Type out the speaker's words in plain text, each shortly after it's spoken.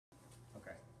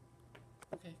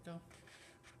Go. All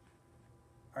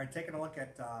right, taking a look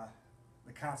at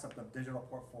the concept of digital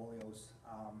portfolios.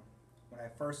 When I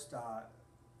first thought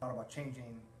about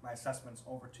changing my assessments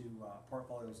over to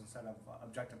portfolios instead of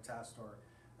objective tests or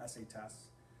essay tests,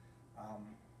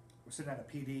 we're sitting at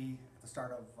a PD at the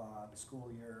start of the school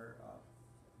year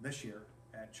this year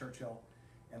at Churchill,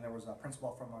 and there was a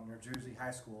principal from a New Jersey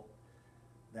high school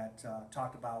that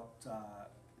talked about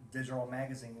digital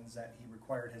magazines that he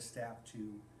required his staff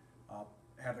to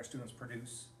have their students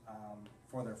produce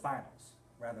for their finals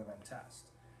rather than test.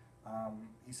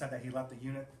 He said that he left the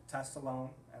unit test alone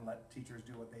and let teachers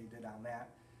do what they did on that,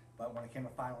 but when it came to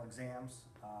final exams,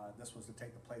 this was to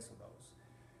take the place of those.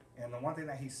 And the one thing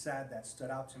that he said that stood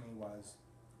out to me was,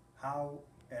 how,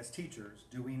 as teachers,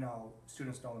 do we know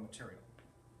students know the material?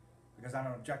 Because on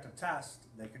an objective test,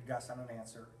 they could guess on an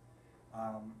answer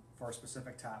for a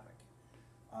specific topic.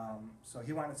 So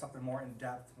he wanted something more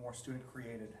in-depth, more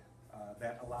student-created,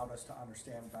 that allowed us to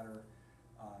understand better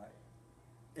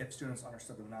if students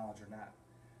understood the knowledge or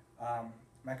not.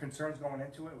 My concerns going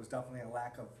into it was definitely a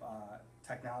lack of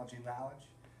technology knowledge,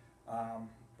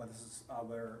 but this is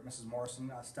where Mrs.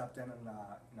 Morrison stepped in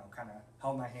and kind of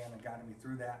held my hand and guided me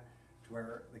through that, to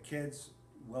where the kids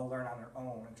will learn on their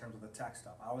own in terms of the tech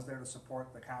stuff. I was there to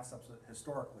support the concepts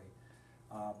historically,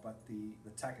 but the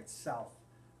tech itself,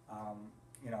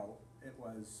 it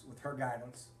was with her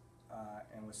guidance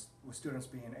and with students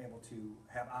being able to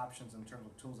have options in terms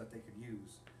of tools that they could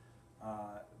use,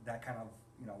 that kind of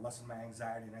lessened my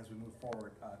anxiety, and as we moved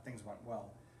forward, things went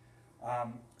well.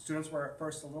 Students were at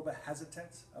first a little bit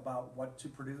hesitant about what to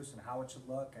produce and how it should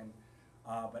look, and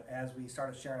but as we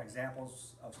started sharing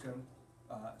examples of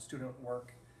student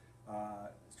work,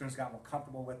 students got more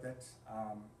comfortable with it,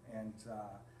 and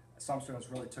some students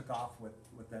really took off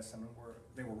with this, and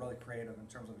they were really creative in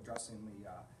terms of addressing the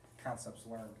concepts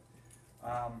learned.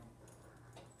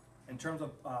 In terms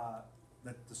of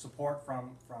the support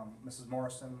from Mrs.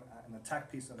 Morrison and the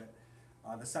tech piece of it,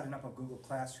 the setting up of Google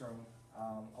Classroom,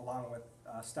 along with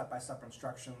step-by-step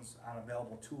instructions on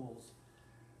available tools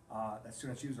that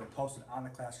students use, are posted on the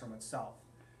classroom itself.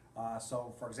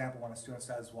 So, for example, when a student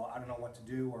says, "Well, I don't know what to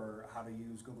do," or how to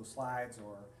use Google Slides,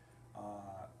 or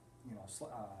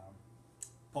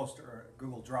poster or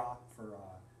Google Draw for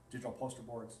digital poster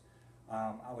boards,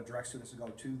 I would direct students to go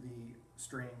to the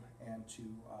stream and to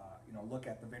look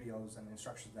at the videos and the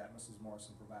instructions that Mrs.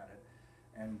 Morrison provided,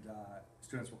 and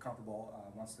students were comfortable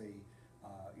once they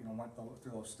went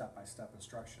through those step-by-step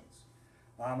instructions.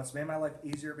 It's made my life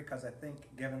easier because I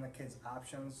think giving the kids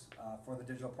options for the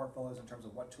digital portfolios in terms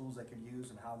of what tools they could use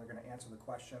and how they're going to answer the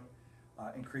question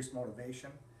increased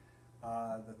motivation.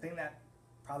 The thing that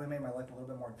probably made my life a little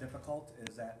bit more difficult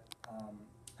is that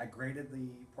I graded the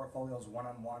portfolios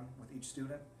one-on-one with each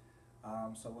student.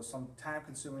 So it was some time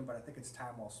consuming, but I think it's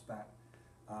time well spent.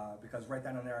 Because right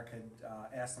then and there I could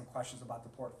ask them questions about the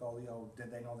portfolio.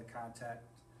 Did they know the content?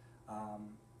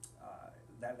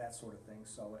 That sort of thing.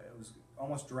 So it was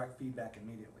almost direct feedback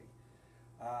immediately.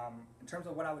 In terms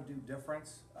of what I would do different,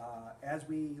 as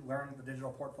we learn the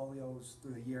digital portfolios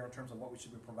through the year in terms of what we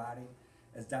should be providing,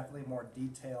 is definitely more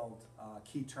detailed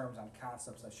key terms on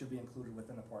concepts that should be included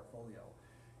within the portfolio.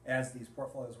 As these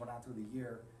portfolios went on through the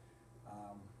year,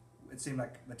 it seemed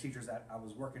like the teachers that I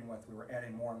was working with, we were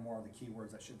adding more and more of the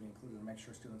keywords that should be included to make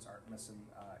sure students aren't missing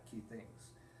key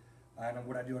things. And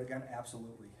would I do it again?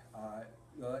 Absolutely.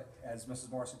 As Mrs.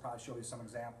 Morrison probably showed you some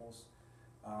examples,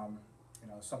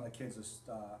 some of the kids just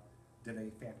did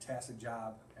a fantastic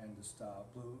job and just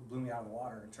blew me out of the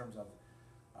water in terms of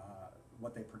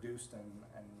what they produced,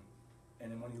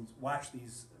 and when you watch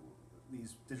these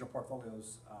digital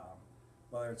portfolios,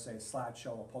 whether it's a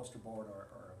slideshow, a poster board,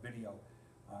 or a video,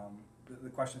 the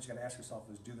questions you got to ask yourself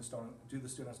is, do the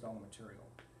students know the material?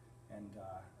 And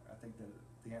I think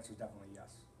the answer is definitely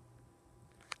yes.